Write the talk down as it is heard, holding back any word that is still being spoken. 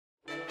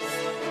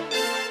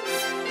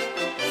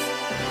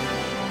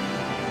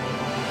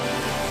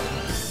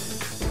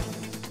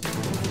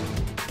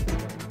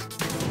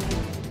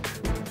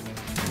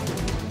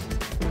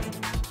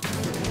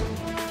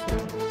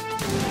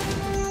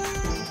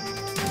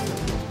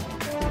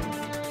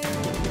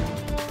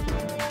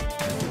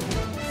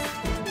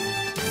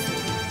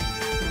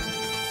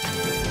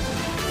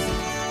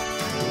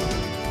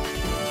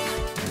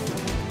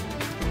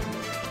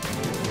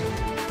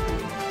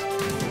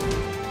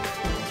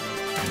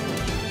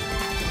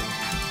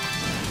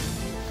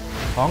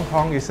Hong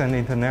Kong is an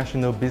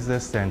international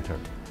business center,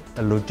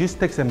 a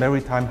logistics and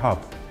maritime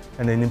hub,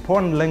 and an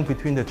important link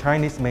between the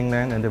Chinese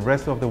mainland and the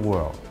rest of the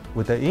world.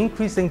 With the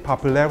increasing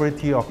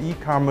popularity of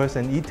e-commerce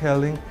and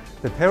e-tailing,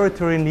 the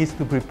territory needs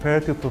to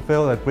prepare to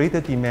fulfill a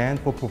greater demand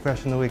for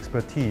professional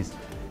expertise.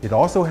 It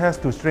also has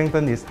to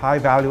strengthen its high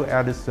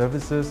value-added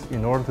services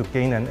in order to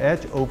gain an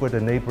edge over the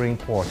neighboring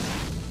ports.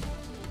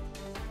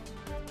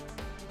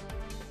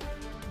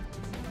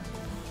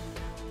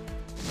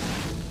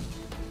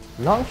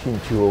 Launched in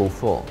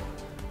 2004,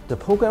 the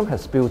program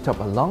has built up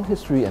a long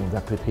history and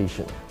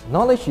reputation.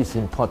 Knowledge is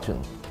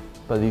important,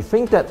 but we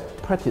think that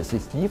practice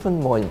is even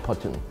more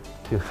important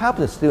to help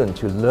the student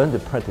to learn the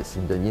practice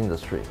in the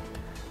industry.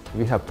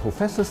 We have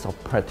professors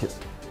of practice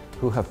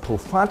who have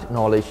profound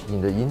knowledge in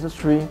the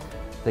industry.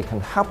 They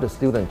can help the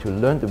student to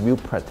learn the real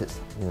practice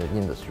in the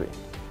industry.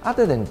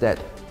 Other than that,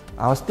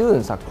 our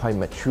students are quite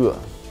mature.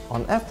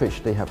 On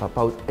average, they have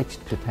about 8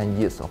 to 10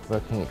 years of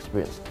working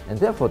experience, and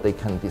therefore they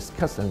can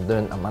discuss and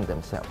learn among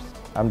themselves.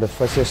 I'm the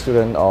first year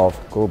student of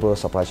Global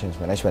Supply Chain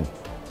Management.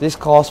 This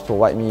course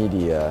provides me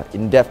the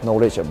in-depth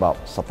knowledge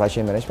about supply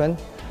chain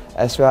management,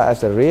 as well as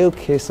the real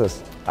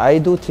cases. I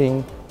do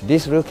think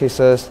these real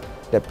cases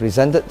that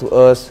presented to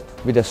us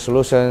with the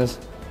solutions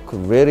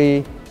could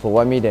really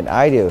provide me the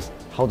ideas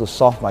how to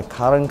solve my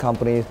current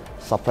company's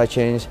supply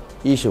chain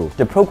issue.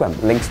 The program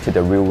links to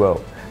the real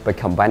world by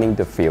combining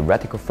the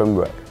theoretical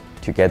framework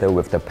together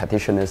with the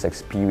practitioner's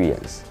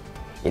experience.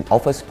 It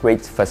offers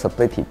great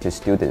flexibility to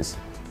students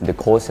in the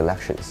course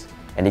selections,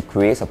 and it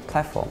creates a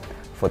platform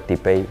for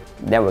debate,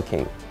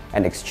 networking,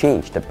 and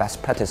exchange the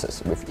best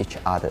practices with each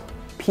other.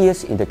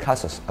 Peers in the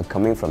classes are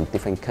coming from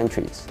different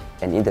countries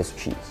and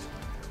industries,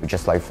 which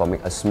is like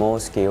forming a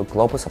small-scale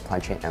global supply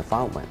chain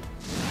environment.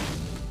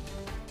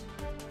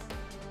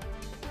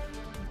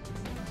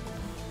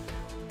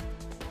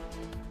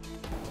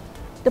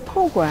 The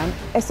program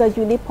is a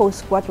unique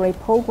postgraduate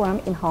program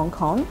in Hong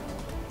Kong.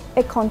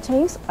 It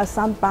contains a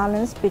sound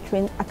balance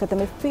between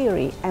academic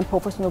theory and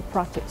professional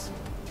practice.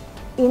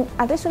 In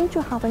addition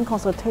to having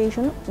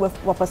consultation with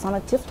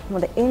representatives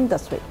from the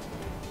industry,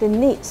 the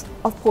needs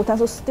of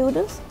potential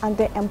students and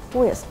their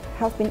employers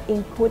have been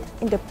included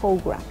in the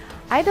program.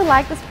 I do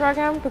like this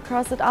program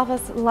because it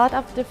offers a lot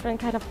of different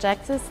kind of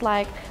objectives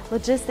like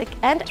logistics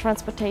and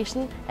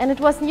transportation, and it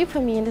was new for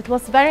me and it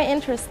was very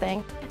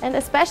interesting. And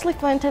especially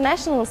for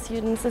international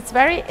students, it's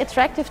very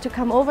attractive to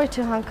come over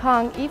to Hong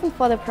Kong even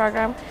for the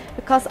program,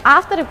 because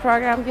after the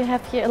program you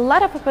have here a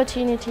lot of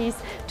opportunities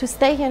to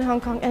stay here in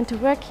Hong Kong and to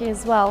work here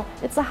as well.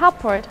 It's a hub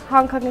port.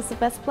 Hong Kong is the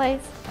best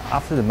place.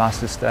 After the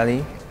master's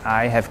study,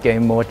 I have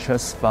gained more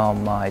trust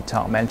from my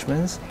top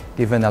management,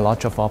 given a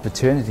lot of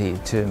opportunity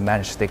to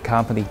manage the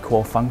company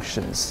core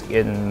functions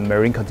in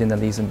marine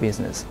continentalism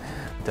business.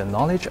 The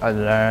knowledge I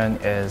learned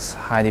is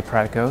highly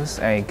practical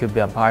and it could be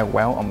applied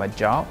well on my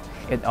job.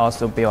 It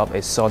also built up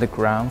a solid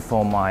ground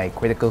for my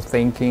critical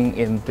thinking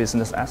in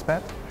business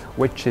aspect,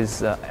 which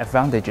is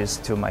advantageous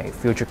to my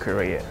future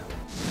career.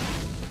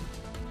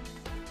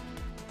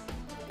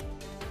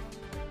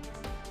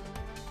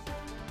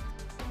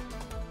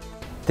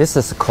 This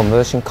is a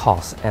conversion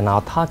course, and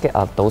our target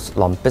are those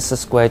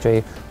non-business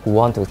graduates who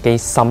want to gain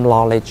some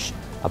knowledge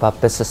about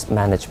business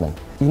management.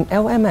 In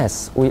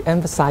LMS, we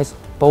emphasize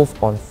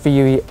both on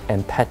theory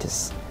and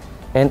practice.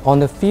 And on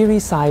the theory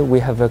side, we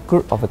have a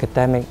group of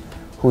academics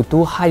who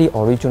do highly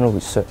original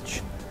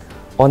research.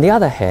 On the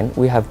other hand,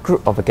 we have a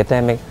group of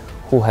academics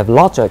who have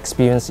lots of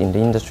experience in the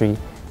industry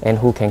and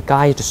who can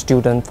guide the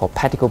student for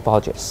practical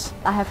projects.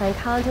 I have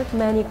encountered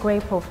many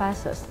great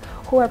professors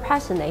who are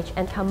passionate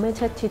and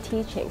committed to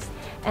teachings,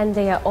 and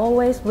they are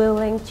always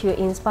willing to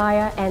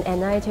inspire and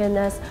enlighten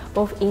us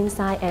both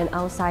inside and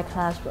outside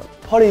classroom.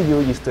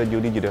 PolyU is the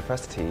unique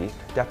university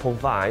that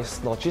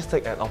provides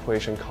logistics and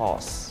operation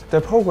courses.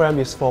 The program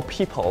is for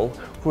people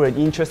who are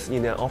interested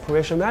in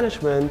operation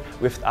management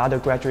with other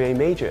graduate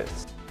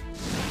majors.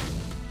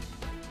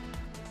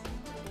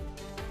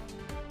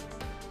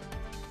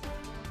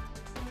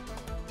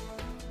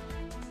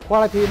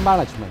 Quality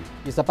management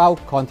is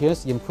about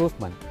continuous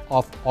improvement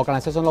of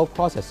organizational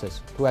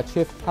processes to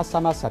achieve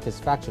customer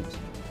satisfaction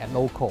at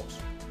no cost.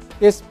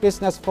 This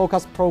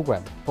business-focused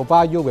program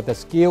provides you with the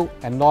skill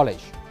and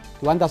knowledge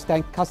to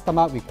understand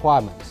customer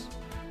requirements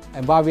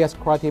and various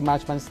quality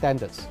management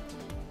standards.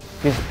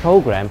 This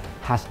program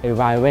has a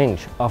wide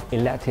range of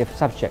elective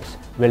subjects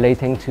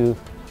relating to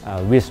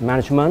risk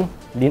management,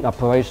 lean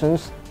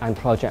operations, and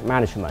project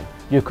management.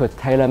 You could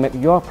tailor-make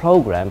your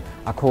program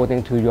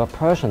according to your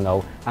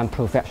personal and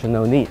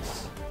professional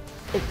needs.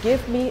 It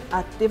gives me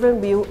a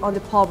different view on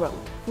the problem.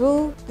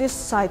 Through this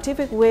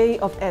scientific way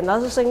of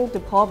analyzing the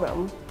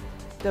problem,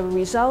 the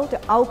result,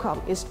 the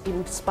outcome is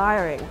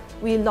inspiring.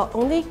 We not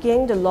only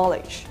gain the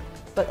knowledge,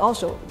 but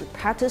also we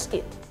practice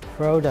it.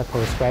 Through the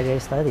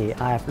postgraduate study,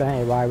 I have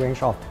learned a wide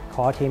range of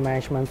quality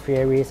management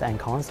theories and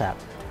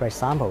concepts. For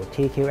example,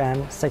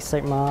 TQM, Six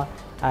Sigma.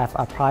 I have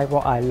applied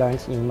what I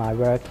learned in my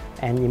work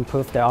and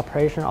improved the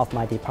operation of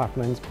my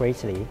department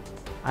greatly.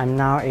 I'm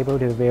now able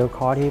to view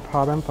quality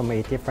problems from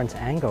a different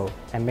angle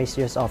and make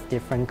use of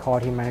different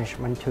quality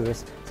management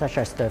tools such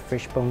as the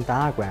fishbone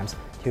diagrams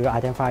to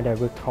identify the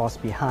root cause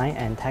behind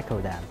and tackle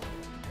them.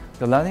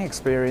 The learning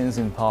experience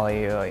in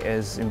PolyU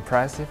is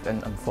impressive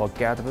and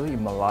unforgettable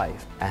in my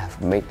life. I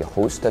have made the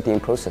whole studying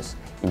process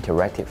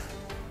interactive,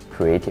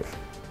 creative,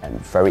 and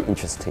very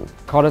interesting.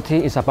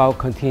 Quality is about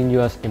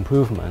continuous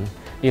improvement.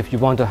 If you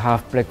want to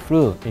have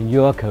breakthrough in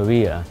your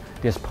career,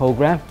 this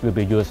program will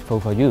be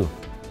useful for you.